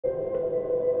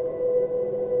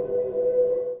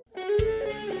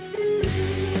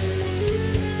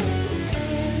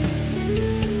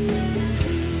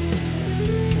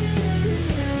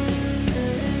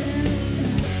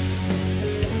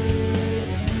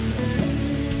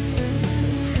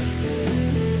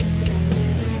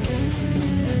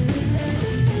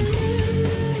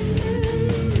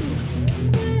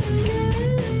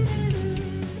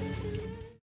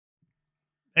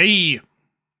Hey,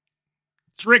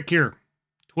 it's Rick here.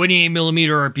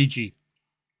 28mm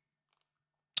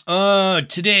RPG.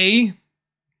 Today,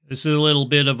 this is a little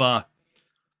bit of a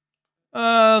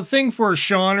thing for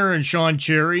Shauner and Sean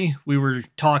Cherry. We were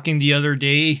talking the other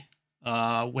day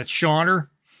with Shauner.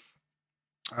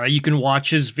 You can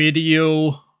watch his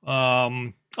video.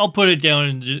 I'll put it down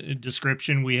in the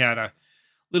description. We had a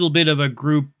little bit of a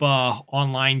group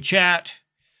online chat.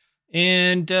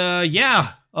 And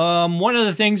yeah, one of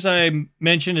the things I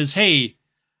mentioned is, hey,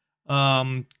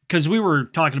 because we were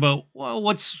talking about, well,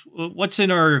 what's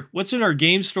in our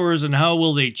game stores and how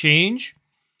will they change?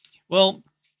 Well,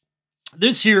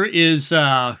 this here is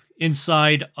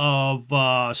inside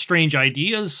of Strange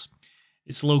Ideas.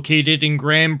 It's located in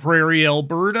Grande, Prairie,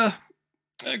 Alberta.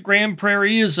 Grande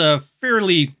Prairie is a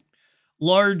fairly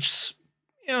large,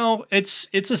 it's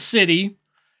a city.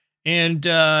 And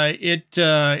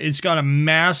it's got a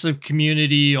massive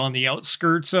community on the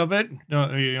outskirts of it.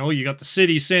 You got the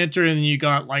city center, and you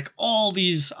got like all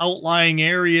these outlying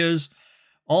areas,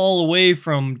 all the way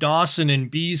from Dawson in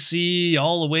BC,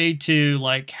 all the way to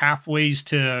like halfways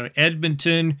to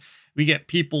Edmonton. We get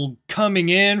people coming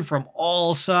in from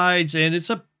all sides, and it's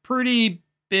a pretty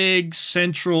big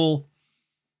central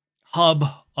hub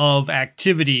of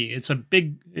activity. It's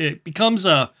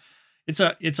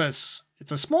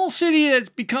a small city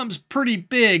that becomes pretty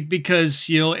big because,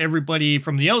 everybody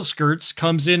from the outskirts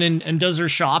comes in and does their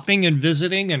shopping and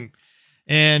visiting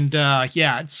and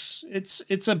yeah,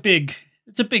 it's a big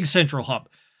central hub.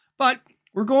 But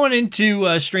we're going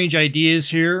into Strange Ideas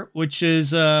here, which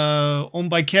is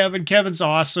owned by Kevin. Kevin's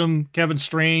awesome. Kevin's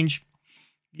Strange.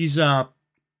 He's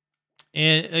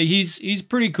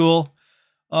pretty cool.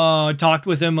 Talked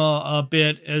with him a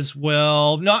bit as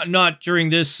well. Not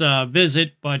during this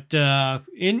visit, but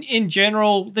in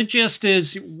general, the gist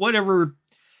is whatever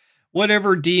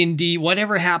D&D,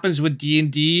 whatever happens with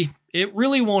D&D, it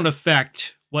really won't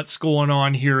affect what's going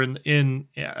on here in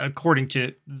according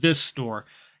to this store,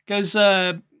 because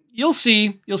you'll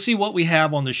see what we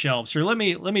have on the shelves here. Let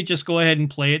me just go ahead and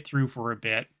play it through for a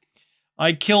bit.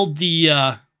 I killed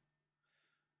the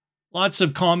lots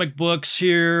of comic books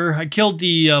here. I killed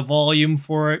the volume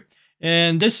for it.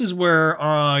 And this is where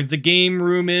the game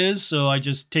room is. So I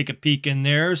just take a peek in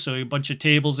there. So a bunch of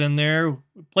tables in there.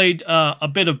 We played a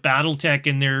bit of Battletech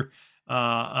in there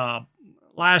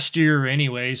last year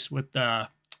anyways with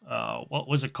what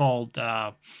was it called?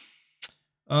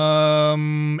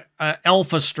 Alpha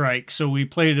Strike. So we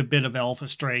played a bit of Alpha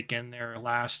Strike in there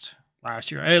last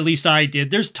year. At least I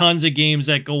did. There's tons of games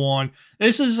that go on.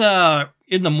 This is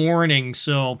in the morning,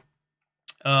 so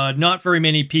not very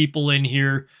many people in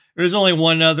here. There's only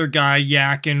one other guy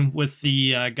yakking with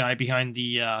the guy behind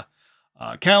the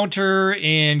counter,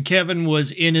 and Kevin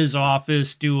was in his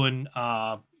office doing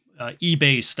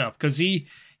eBay stuff because he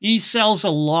sells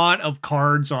a lot of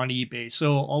cards on eBay.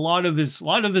 So a lot of his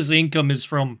income is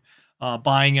from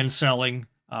buying and selling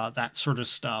that sort of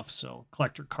stuff. So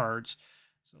collector cards.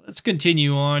 So let's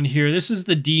continue on here. This is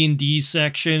the D&D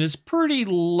section. It's pretty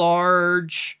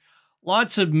large.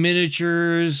 Lots of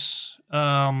miniatures.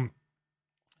 So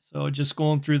just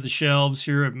going through the shelves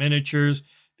here of miniatures.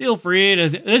 Feel free to...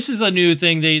 This is a new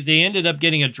thing. They ended up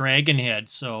getting a dragon head.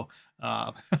 So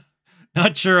not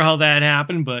sure how that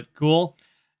happened, but cool.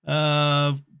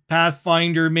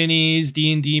 Pathfinder minis,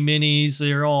 D&D minis.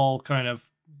 They're all kind of...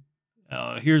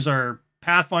 here's our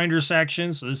Pathfinder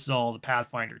section. So this is all the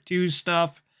Pathfinder 2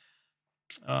 stuff.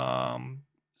 Some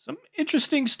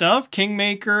interesting stuff.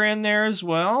 Kingmaker in there as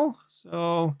well.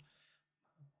 So,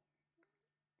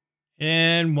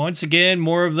 and once again,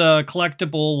 more of the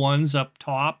collectible ones up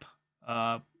top.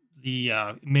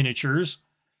 The miniatures.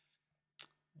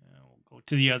 We'll go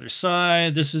to the other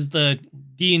side. This is the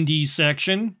D&D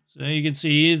section. So you can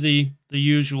see the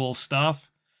usual stuff.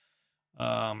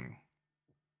 And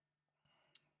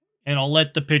I'll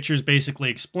let the pictures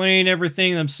basically explain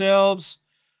everything themselves.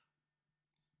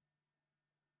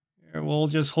 We'll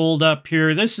just hold up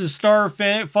here. This is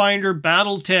Starfinder,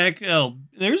 Battletech. Oh,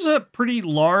 there's a pretty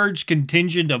large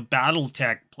contingent of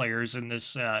Battletech players in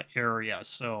this area.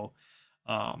 So,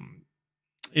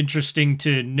 interesting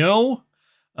to know.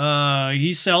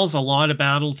 He sells a lot of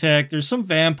Battletech. There's some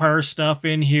vampire stuff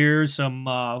in here. Some,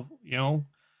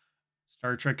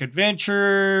 Star Trek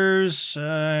Adventures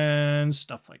and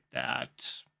stuff like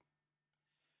that.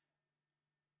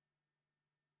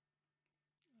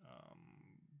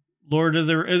 Lord of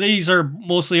the... These are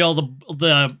mostly all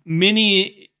the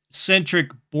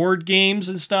mini-centric board games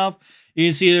and stuff. You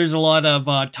can see there's a lot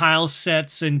of tile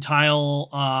sets and tile,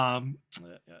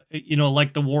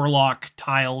 like the Warlock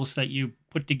tiles that you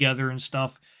put together and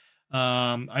stuff.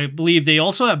 I believe they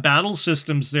also have battle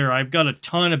systems there. I've got a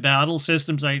ton of battle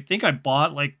systems. I think I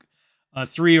bought like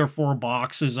 3 or 4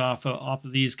 boxes off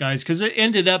of these guys because it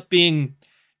ended up being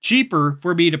cheaper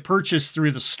for me to purchase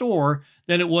through the store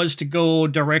than it was to go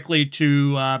directly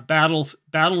to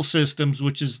battle systems,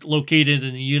 which is located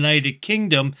in the United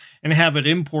Kingdom, and have it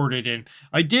imported in.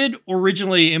 I did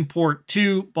originally import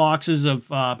 2 boxes of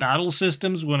battle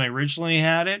systems when I originally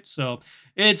had it, so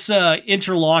it's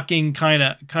interlocking kind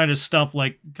of stuff,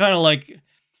 like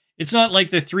it's not like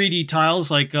the 3D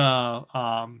tiles like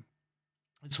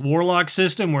it's Warlock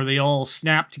system where they all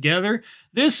snap together.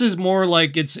 This is more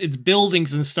like it's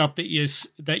buildings and stuff that you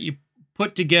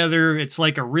put together. It's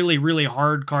like a really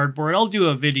hard cardboard. I'll do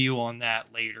a video on that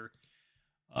later.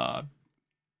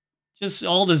 Just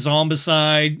all the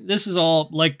Zombicide. This is all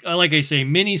like I say,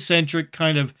 mini-centric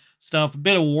kind of stuff. A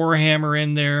bit of Warhammer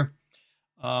in there.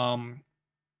 Now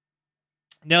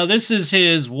this is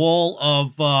his wall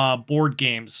of board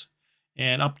games,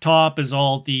 and up top is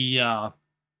all the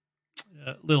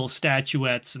little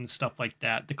statuettes and stuff like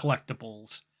that, the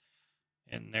collectibles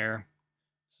in there.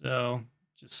 So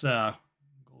just go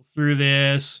through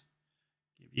this,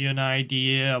 give you an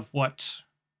idea of what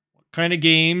kind of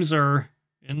games are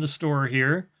in the store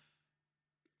here.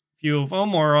 A few of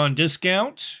them are on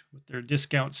discount with their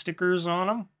discount stickers on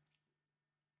them.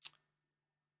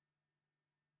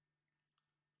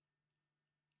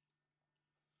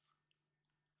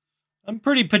 I'm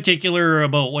pretty particular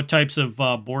about what types of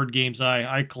board games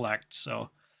I collect. So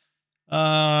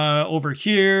over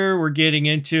here, we're getting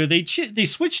into, they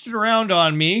switched it around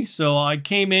on me. So I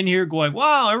came in here going,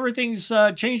 wow, everything's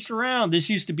changed around. This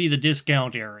used to be the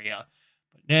discount area,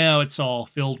 but now it's all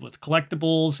filled with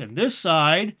collectibles. And this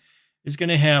side is going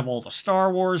to have all the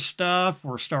Star Wars stuff,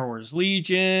 or Star Wars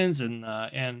Legions,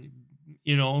 and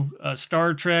you know,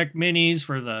 Star Trek minis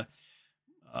for the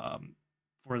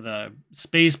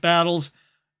space battles.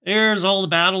 There's all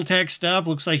the BattleTech stuff.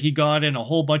 Looks like he got in a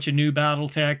whole bunch of new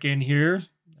BattleTech in here.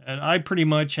 And I pretty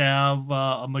much have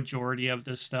a majority of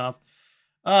this stuff.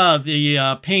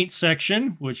 The paint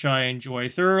section, which I enjoy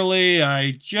thoroughly.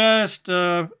 I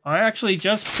actually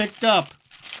just picked up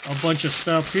a bunch of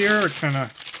stuff here. Kind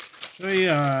of show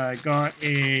you. I got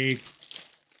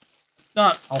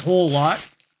not a whole lot,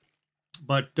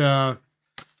 but a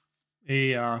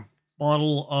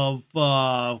bottle of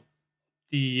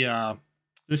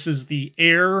this is the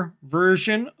air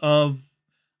version of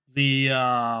the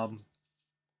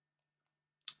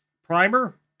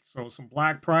primer. So some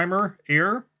black primer,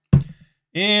 air,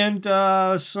 and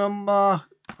I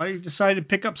decided to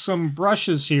pick up some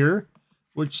brushes here,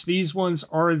 which these ones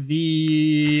are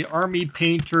the Army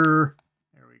Painter.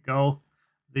 There we go.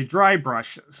 The dry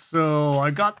brushes. So I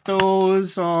got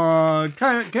those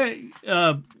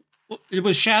it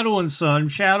was Shadow and Sun.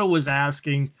 Shadow was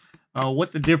asking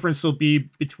what the difference will be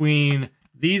between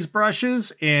these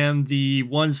brushes and the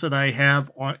ones that I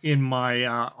have in my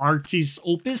Artis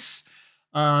Opus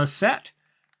set.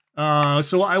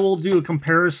 So I will do a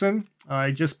comparison.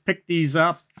 I just picked these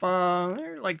up.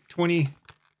 They're like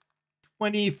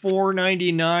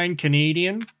 $24.99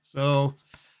 Canadian. So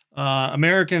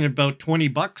American about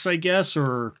 $20, I guess,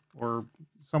 or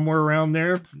somewhere around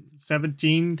there,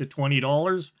 $17 to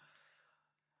 $20.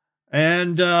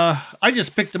 And I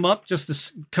just picked them up just to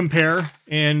compare.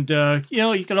 And, you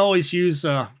know, you can always use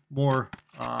more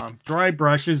dry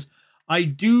brushes. I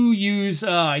do use,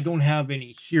 I don't have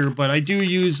any here, but I do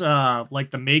use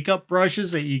like the makeup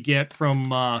brushes that you get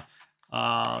from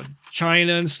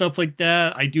China and stuff like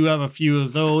that. I do have a few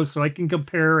of those, so I can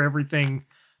compare everything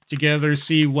together,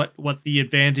 see what the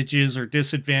advantages or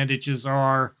disadvantages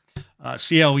are,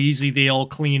 see how easy they all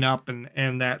clean up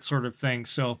and that sort of thing.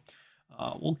 So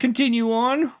we'll continue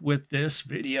on with this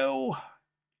video.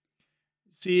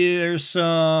 See, there's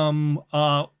some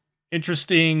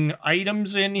interesting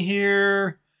items in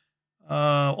here.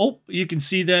 Oh, you can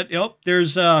see that. Oh,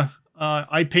 there's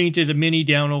I painted a mini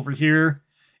down over here,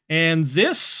 and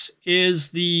this is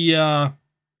the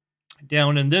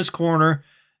down in this corner.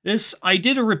 This, I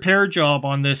did a repair job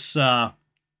on this you know,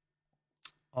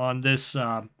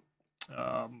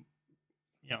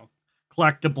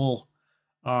 collectible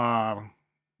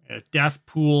death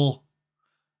pool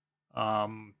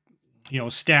you know,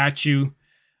 statue.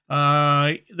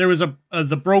 There was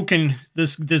the broken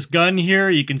this gun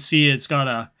here. You can see it's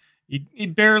got you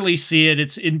barely see it.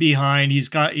 It's in behind. He's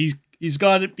got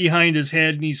it behind his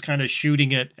head, and he's kind of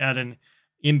shooting it at an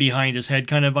in behind his head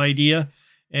kind of idea.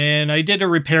 And I did a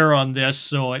repair on this,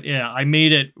 so yeah, I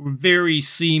made it very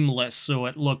seamless, so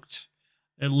it looked,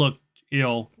 you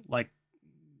know, like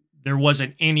there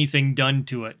wasn't anything done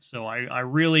to it. So I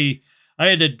I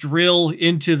had to drill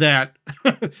into that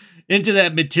into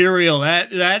that material.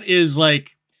 That is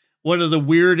like one of the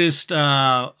weirdest.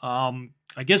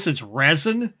 I guess it's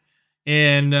resin,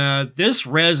 and this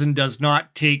resin does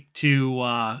not take to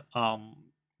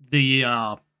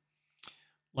the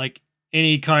like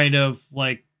any kind of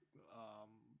like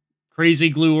crazy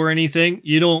glue or anything.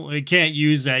 You can't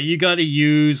use that. You got to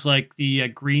use like the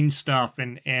green stuff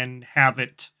and have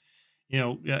it,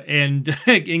 and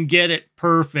and get it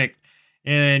perfect.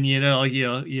 And you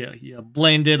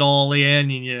blend it all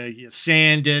in, and you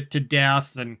sand it to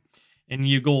death, and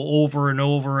you go over and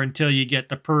over until you get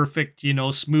the perfect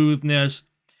smoothness,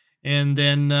 and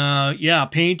then yeah,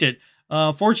 paint it.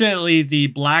 Fortunately, the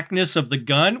blackness of the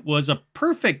gun was a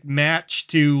perfect match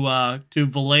to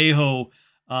Vallejo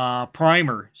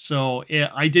primer, so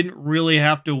I didn't really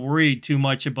have to worry too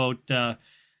much about the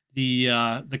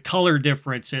color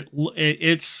difference.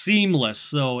 It's seamless,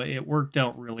 so it worked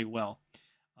out really well.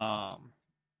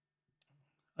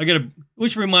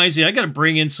 Which reminds me, I gotta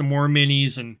bring in some more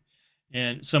minis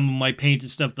and some of my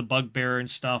painted stuff, the bugbear and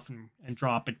stuff, and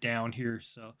drop it down here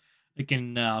so I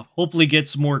can hopefully get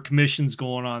some more commissions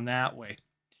going on that way.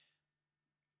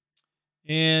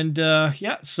 And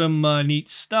yeah, some neat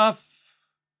stuff.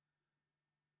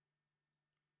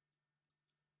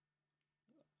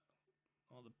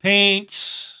 All the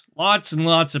paints, lots and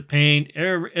lots of paint.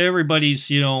 Everybody's,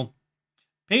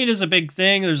 paint is a big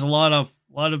thing. There's a lot of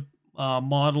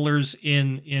modelers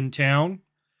in town.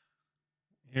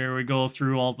 Here we go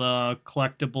through all the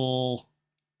collectible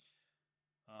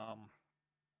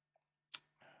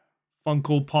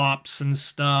Funko Pops and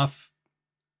stuff.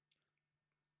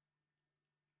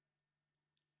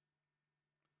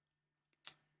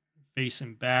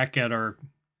 Facing back at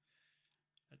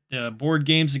the board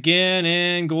games again,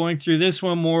 and going through this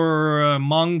one more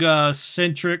manga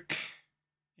centric.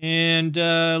 And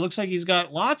looks like he's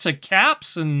got lots of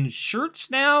caps and shirts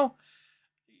now.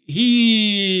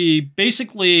 He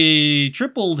basically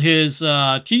tripled his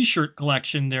t-shirt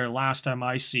collection there last time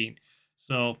I seen.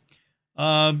 So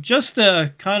just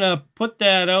to kind of put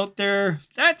that out there,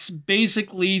 that's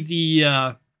basically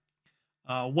the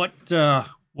what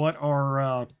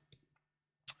our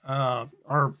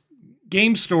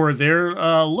game store there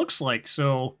looks like.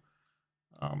 So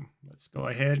let's go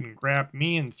ahead and grab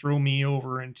me and throw me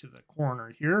over into the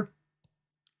corner here.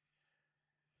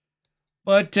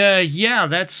 But yeah,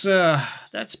 that's the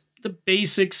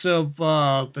basics of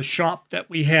the shop that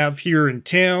we have here in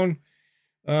town.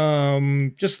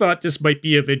 Just thought this might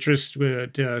be of interest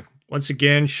to once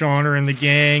again Shauner and the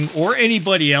gang, or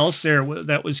anybody else there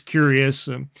that was curious.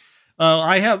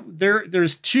 I have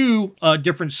there's two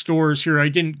different stores here. I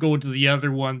didn't go to the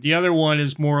other one. The other one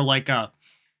is more like a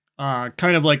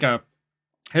kind of like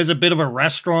has a bit of a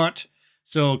restaurant,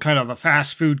 so kind of a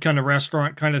fast food kind of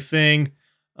restaurant kind of thing,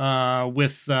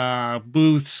 with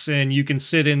booths, and you can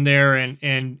sit in there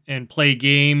and play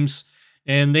games.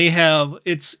 And they have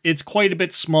it's quite a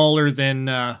bit smaller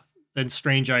than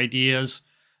Strange Ideas,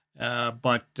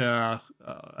 but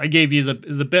I gave you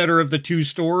the better of the two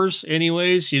stores,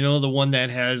 anyways. The one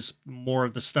that has more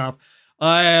of the stuff.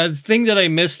 The thing that I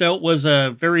missed out was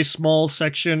a very small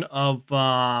section of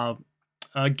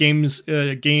games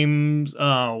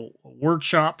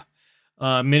workshop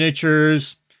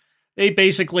miniatures. They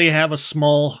basically have a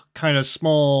small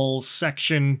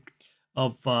section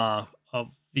of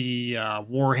the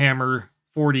Warhammer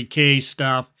 40K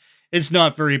stuff. It's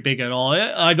not very big at all.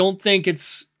 I don't think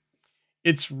it's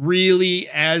really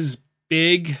as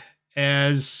big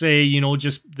as, say,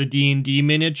 just the D&D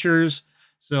miniatures.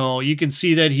 So you can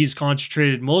see that he's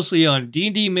concentrated mostly on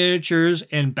D&D miniatures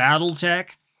and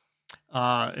BattleTech,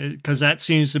 because that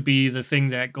seems to be the thing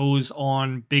that goes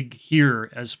on big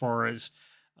here as far as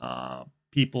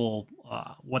people,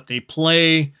 what they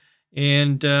play,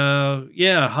 and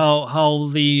yeah, how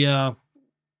the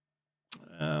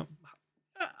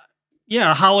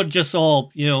yeah, how it just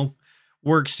all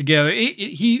works together.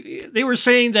 They were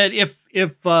saying that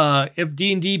if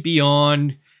D&D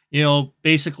Beyond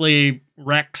basically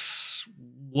wrecks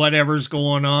whatever's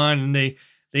going on, and they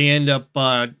end up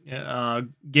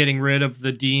getting rid of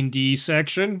the D&D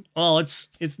section, well,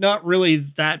 it's not really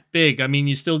that big. I mean,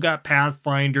 you still got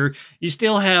Pathfinder, you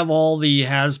still have all the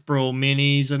Hasbro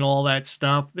minis and all that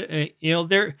stuff.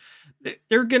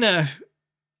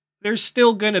 They're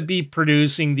still gonna be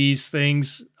producing these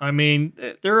things. I mean,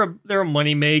 they're a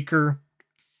moneymaker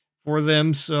for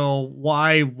them, so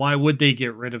why would they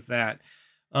get rid of that?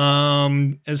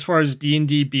 As far as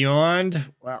D&D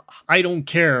Beyond, well, I don't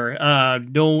care.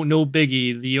 No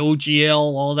biggie. The OGL,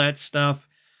 all that stuff.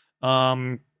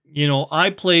 you know, I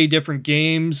play different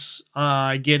games.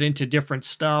 I get into different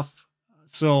stuff.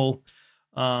 So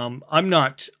I'm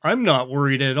not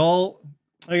worried at all.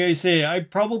 Like I say, I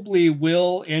probably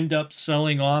will end up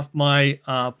selling off my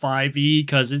 5e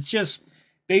because it's just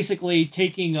basically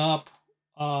taking up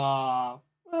well,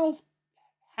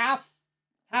 half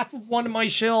of one of my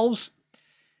shelves.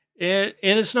 And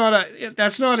it's not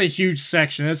that's not a huge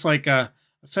section. It's like a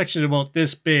section about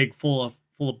this big full of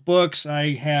books.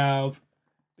 I have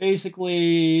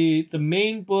basically the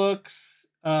main books,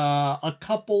 a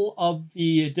couple of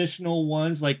the additional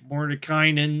ones like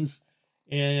Mordekainen's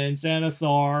and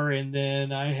Xanathar, and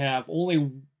then I have only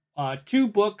 2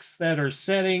 books that are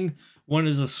setting. One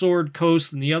is the Sword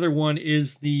Coast, and the other one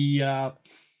is the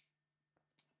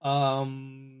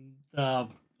Theros,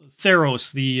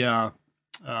 the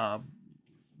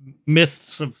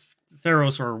Myths of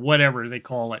Theros, or whatever they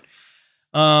call it,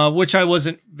 which I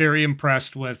wasn't very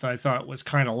impressed with. I thought it was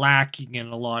kind of lacking in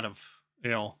a lot of,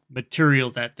 you know, material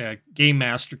that the game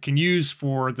master can use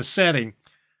for the setting.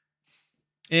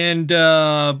 And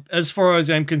as far as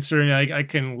I'm concerned, I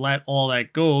can let all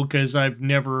that go because I've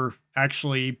never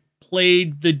actually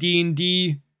played the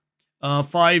D&D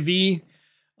 5e.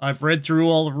 I've read through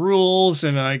all the rules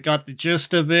and I got the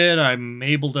gist of it. I'm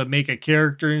able to make a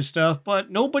character and stuff, but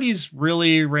nobody's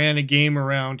really ran a game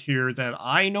around here that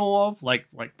I know of, like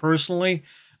personally.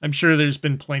 I'm sure there's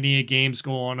been plenty of games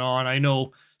going on. I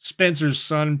know Spencer's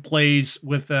son plays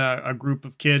with a group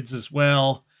of kids as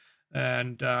well.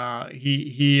 And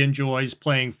he enjoys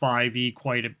playing 5e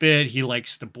quite a bit. He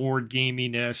likes the board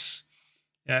gaminess.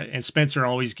 And Spencer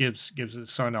always gives his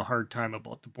son a hard time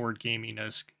about the board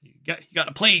gaminess. You got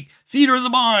to play theater of the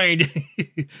mind.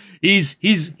 he's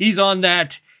on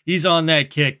that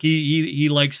kick. He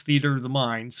likes theater of the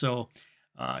mind, so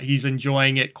he's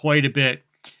enjoying it quite a bit.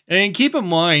 And keep in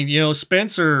mind, you know,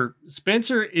 Spencer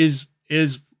is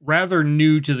rather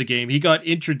new to the game. He got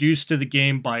introduced to the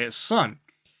game by his son.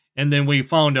 And then we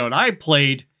found out I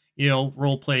played, you know,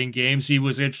 role-playing games. He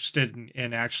was interested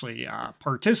in actually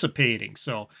participating.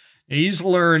 So he's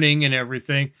learning and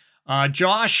everything.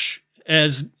 Josh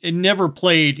has never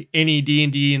played any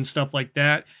D&D and stuff like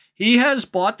that. He has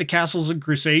bought the Castles and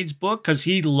Crusades book because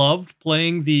he loved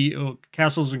playing the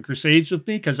Castles and Crusades with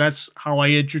me, because that's how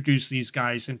I introduced these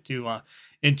guys into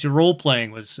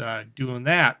role-playing, was doing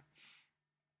that.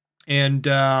 And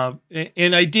I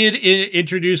did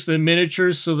introduce the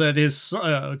miniatures so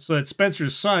that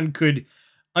Spencer's son could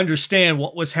understand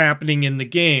what was happening in the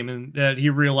game, and that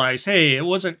he realized, hey, it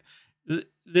wasn't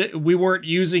we weren't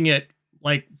using it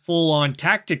like full on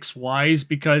tactics wise,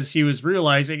 because he was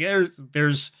realizing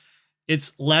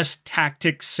it's less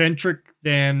tactic centric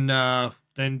than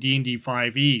D&D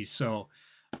 5e. So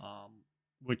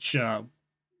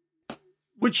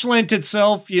which lent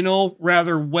itself, you know,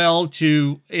 rather well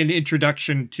to an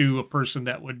introduction to a person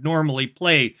that would normally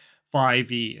play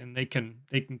 5e, and they can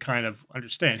kind of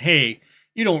understand, hey,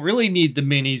 you don't really need the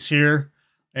minis here,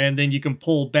 and then you can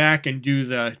pull back and do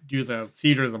the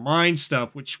theater of the mind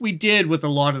stuff, which we did with a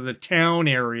lot of the town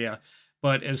area.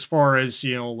 But as far as,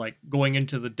 you know, like going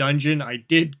into the dungeon, I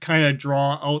did kind of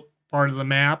draw out part of the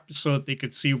map so that they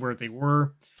could see where they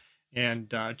were,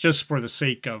 and just for the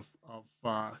sake of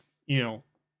you know,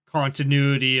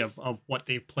 continuity of what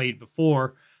they've played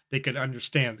before, they could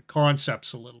understand the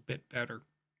concepts a little bit better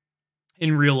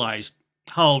and realize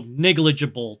how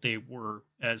negligible they were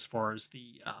as far as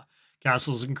the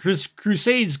Castles and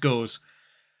Crusades goes.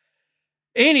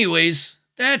 Anyways,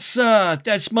 that's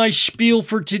my spiel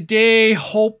for today.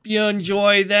 Hope you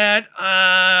enjoy that.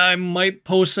 I might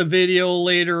post a video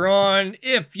later on.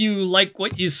 If you like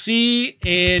what you see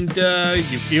and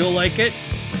you feel like it,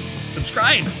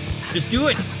 subscribe. Just do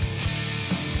it.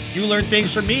 You learn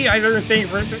things from me, I learn things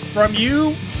from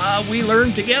you. We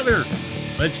learn together.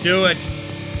 Let's do it.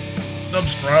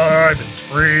 Subscribe, it's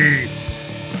free.